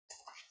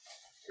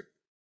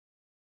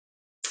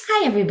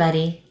Hi,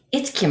 everybody.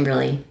 It's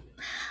Kimberly.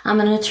 I'm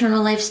an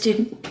eternal life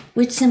student,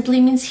 which simply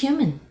means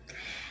human.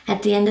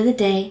 At the end of the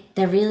day,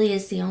 that really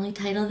is the only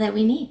title that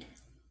we need.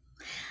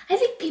 I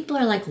think people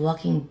are like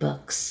walking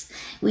books.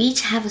 We each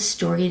have a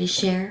story to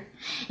share,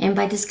 and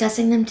by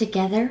discussing them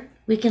together,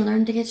 we can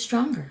learn to get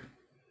stronger.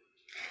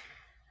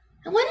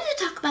 I wanted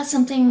to talk about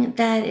something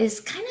that is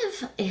kind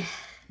of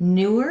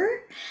newer,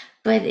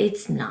 but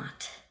it's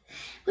not.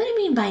 What I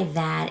mean by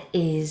that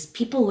is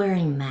people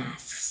wearing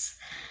masks.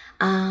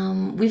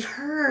 We've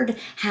heard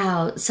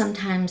how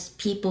sometimes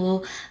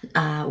people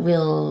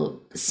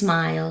will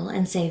smile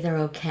and say they're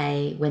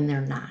okay when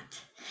they're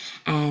not.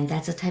 And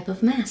that's a type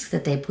of mask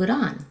that they put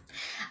on.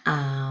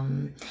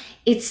 Um,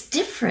 it's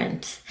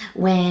different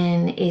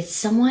when it's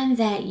someone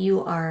that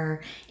you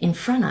are in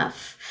front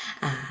of.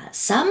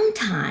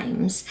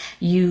 Sometimes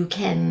you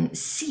can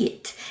see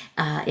it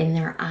in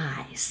their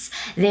eyes.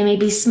 They may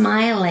be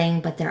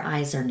smiling, but their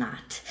eyes are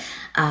not.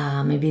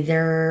 Maybe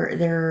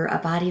their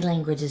body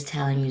language is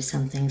telling you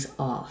something's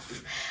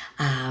off.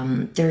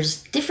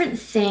 There's different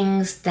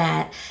things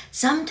that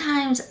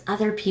sometimes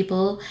other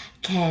people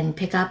can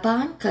pick up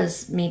on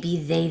because maybe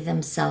they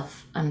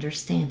themselves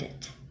understand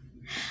it.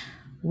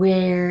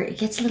 Where it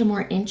gets a little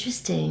more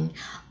interesting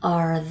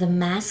are the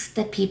masks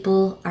that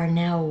people are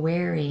now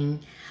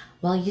wearing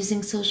while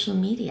using social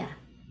media.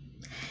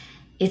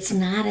 It's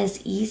not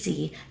as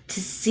easy to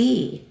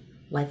see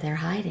what they're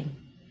hiding.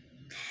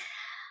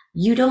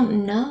 You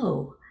don't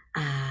know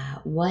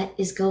what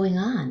is going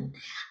on.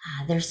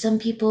 There's some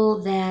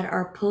people that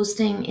are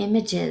posting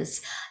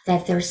images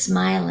that they're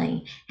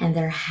smiling and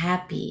they're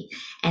happy,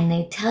 and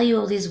they tell you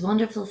all these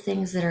wonderful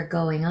things that are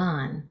going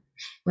on,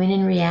 when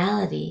in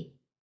reality,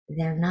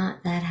 they're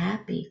not that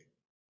happy.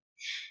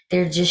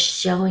 They're just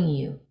showing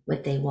you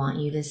what they want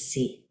you to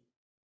see.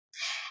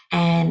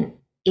 And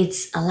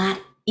it's a lot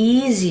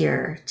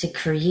easier to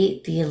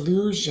create the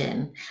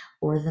illusion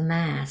or the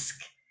mask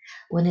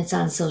when it's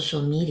on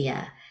social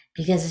media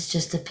because it's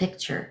just a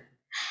picture.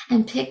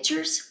 And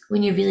pictures,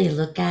 when you really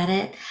look at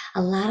it,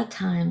 a lot of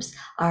times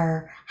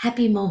are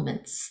happy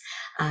moments.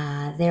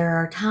 There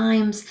are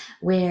times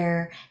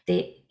where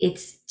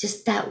it's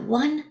just that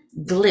one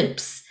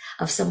glimpse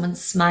of someone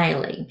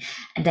smiling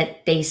and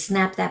that they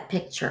snap that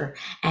picture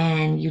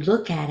and you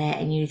look at it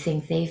and you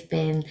think they've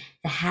been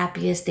the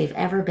happiest they've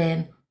ever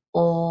been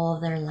all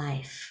their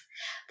life.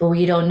 But what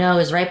you don't know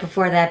is right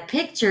before that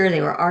picture,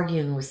 they were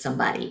arguing with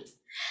somebody.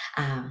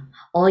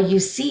 All you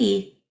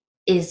see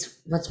is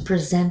what's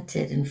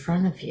presented in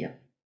front of you.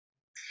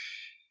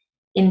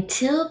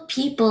 Until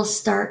people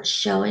start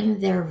showing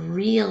their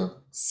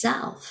real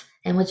self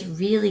and what's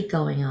really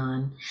going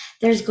on,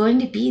 there's going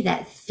to be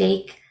that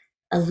fake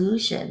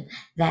illusion,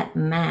 that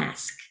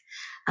mask.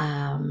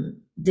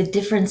 The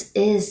difference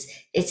is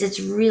it's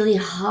really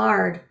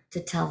hard to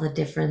tell the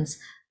difference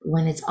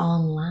when it's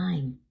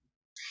online.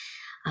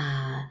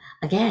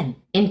 Again,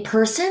 in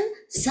person,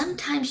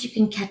 sometimes you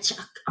can catch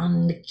up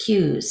on the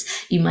cues.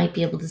 You might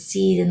be able to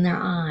see it in their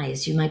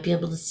eyes. You might be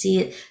able to see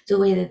it the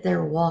way that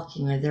they're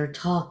walking or they're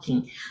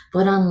talking.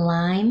 But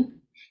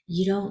online,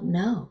 you don't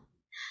know.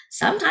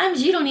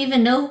 Sometimes you don't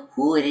even know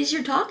who it is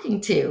you're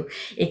talking to.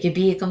 It could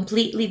be a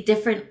completely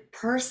different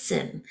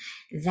person.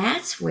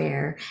 That's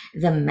where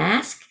the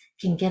mask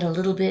can get a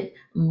little bit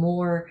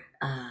more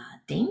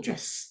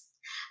dangerous.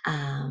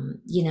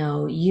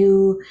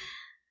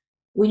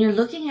 When you're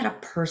looking at a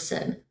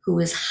person who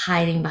is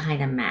hiding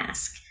behind a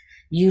mask,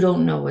 you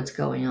don't know what's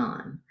going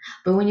on.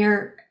 But when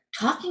you're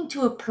talking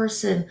to a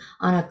person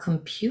on a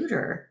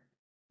computer,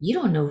 you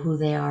don't know who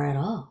they are at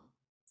all.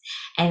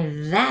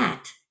 And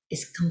that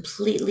is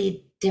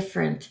completely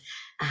different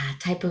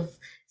type of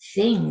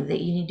thing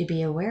that you need to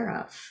be aware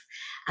of.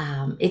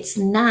 It's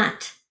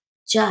not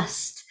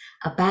just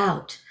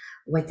about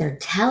what they're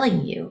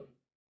telling you.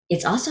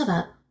 It's also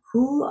about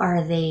who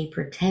are they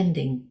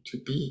pretending to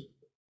be.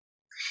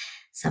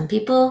 Some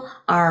people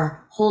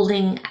are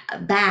holding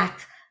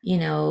back,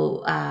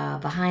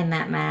 behind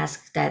that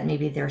mask that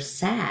maybe they're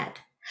sad.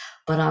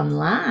 But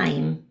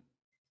online,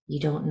 you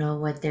don't know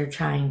what they're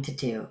trying to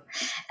do.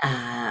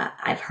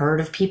 I've heard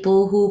of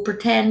people who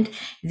pretend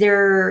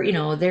they're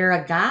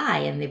a guy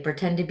and they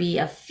pretend to be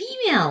a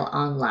female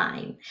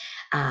online.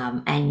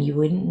 And you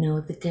wouldn't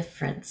know the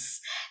difference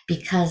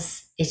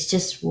because it's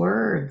just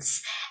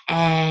words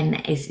and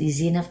it's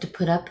easy enough to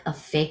put up a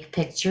fake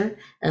picture,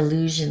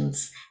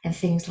 illusions and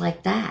things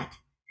like that.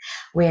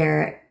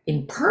 Where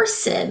in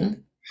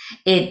person,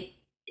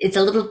 it's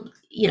a little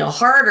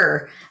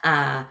harder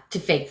to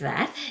fake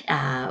that.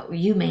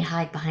 You may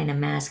hide behind a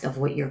mask of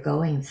what you're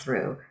going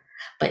through,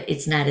 but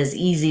it's not as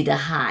easy to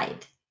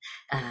hide.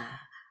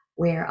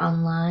 Where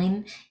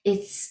online,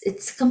 it's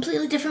a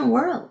completely different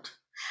world.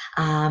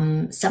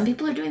 Some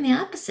people are doing the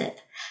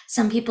opposite.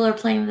 Some people are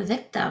playing the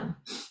victim,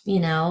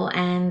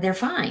 and they're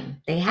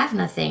fine. They have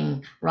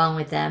nothing wrong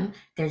with them.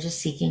 They're just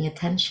seeking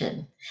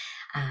attention.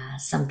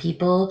 Some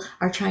people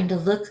are trying to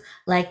look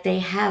like they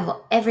have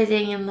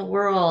everything in the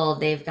world.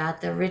 They've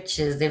got the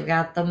riches, they've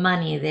got the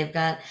money, they've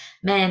got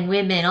men,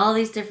 women, all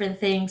these different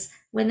things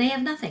when they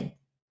have nothing,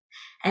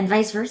 and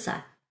vice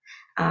versa.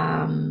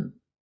 um,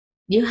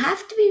 you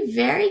have to be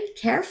very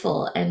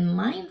careful and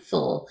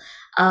mindful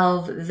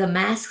of the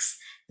masks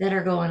that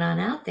are going on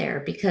out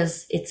there,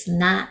 because it's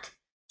not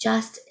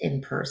just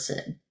in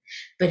person.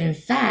 But in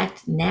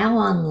fact, now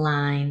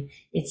online,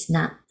 it's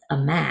not a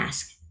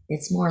mask,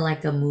 it's more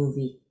like a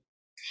movie.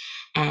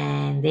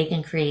 And they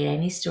can create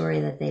any story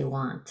that they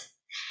want.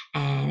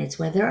 And it's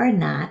whether or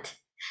not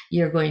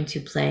you're going to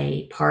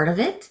play part of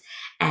it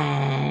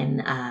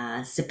and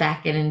sit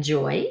back and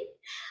enjoy.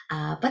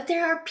 But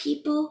there are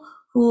people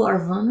who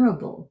are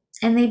vulnerable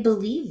and they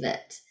believe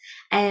it.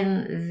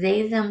 And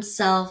they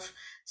themselves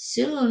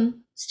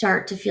soon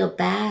start to feel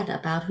bad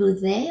about who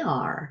they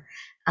are.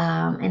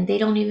 And they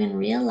don't even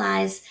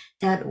realize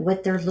that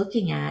what they're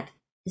looking at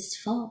is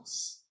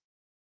false.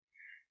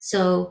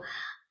 So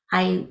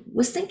I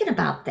was thinking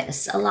about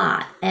this a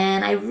lot,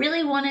 and I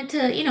really wanted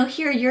to,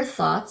 hear your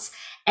thoughts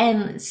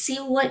and see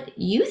what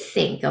you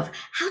think of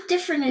how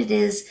different it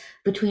is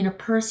between a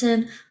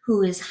person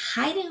who is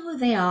hiding who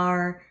they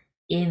are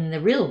in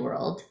the real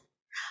world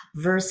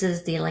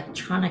versus the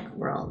electronic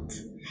world,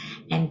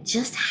 and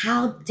just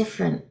how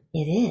different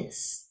it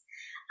is.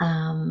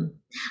 Um,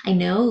 I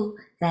know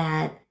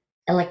that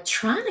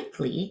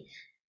electronically,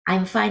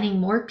 I'm finding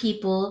more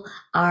people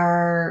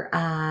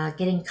are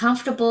getting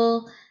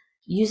comfortable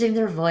using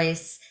their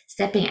voice,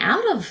 stepping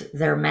out of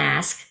their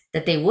mask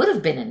that they would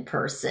have been in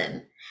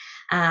person.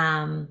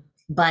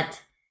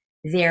 But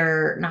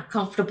they're not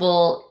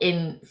comfortable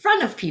in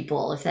front of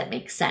people, if that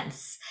makes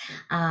sense.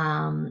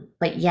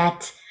 But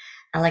yet,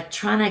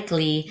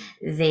 electronically,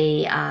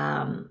 they,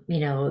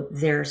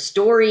 their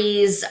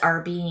stories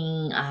are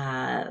being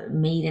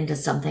made into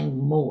something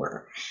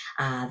more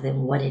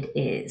than what it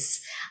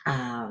is,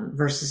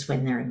 versus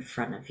when they're in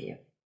front of you.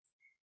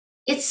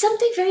 It's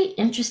something very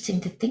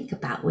interesting to think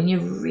about when you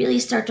really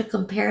start to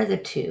compare the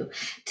two,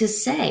 to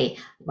say,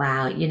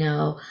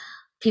 wow,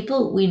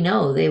 people, we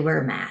know they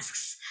wear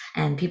masks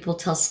and people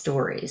tell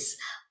stories,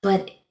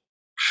 but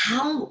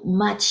how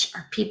much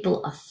are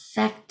people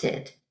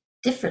affected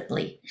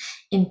differently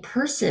in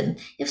person?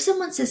 If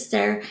someone sits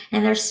there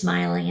and they're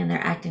smiling and they're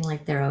acting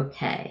like they're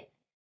okay,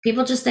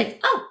 people just think,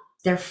 oh,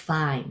 they're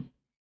fine.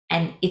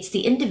 And it's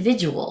the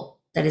individual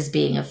that is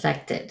being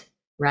affected,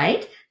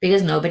 right?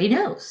 Because nobody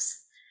knows.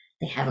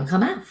 They haven't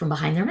come out from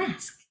behind their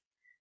mask.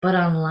 But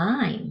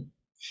online,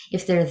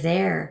 if they're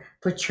there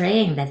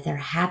portraying that they're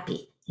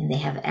happy and they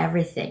have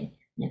everything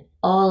and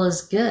all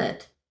is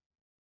good,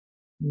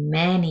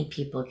 many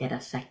people get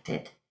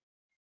affected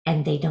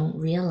and they don't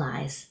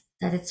realize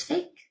that it's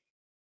fake.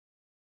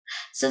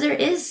 So there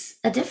is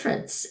a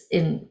difference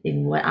in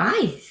what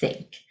I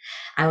think.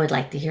 I would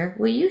like to hear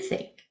what you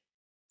think.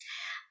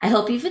 I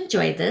hope you've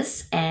enjoyed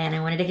this, and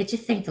I wanted to get you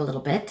to think a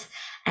little bit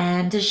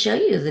and to show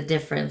you the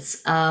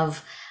difference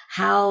of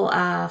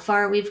how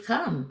far we've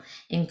come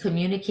in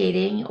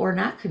communicating or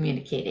not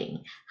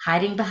communicating,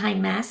 hiding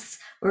behind masks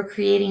or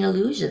creating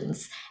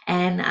illusions,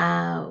 and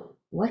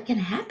what can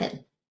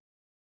happen.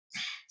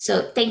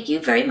 So thank you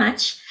very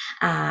much.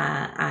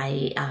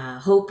 I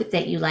hope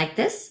that you like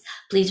this.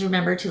 Please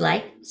remember to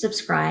like,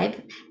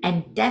 subscribe,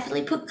 and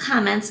definitely put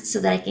comments so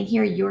that I can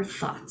hear your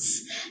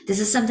thoughts.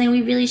 This is something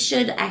we really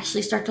should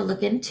actually start to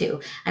look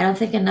into. I don't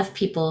think enough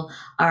people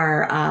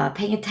are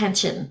paying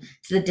attention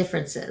to the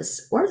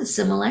differences or the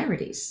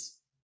similarities.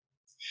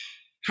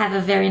 Have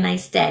a very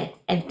nice day,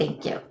 and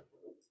thank you.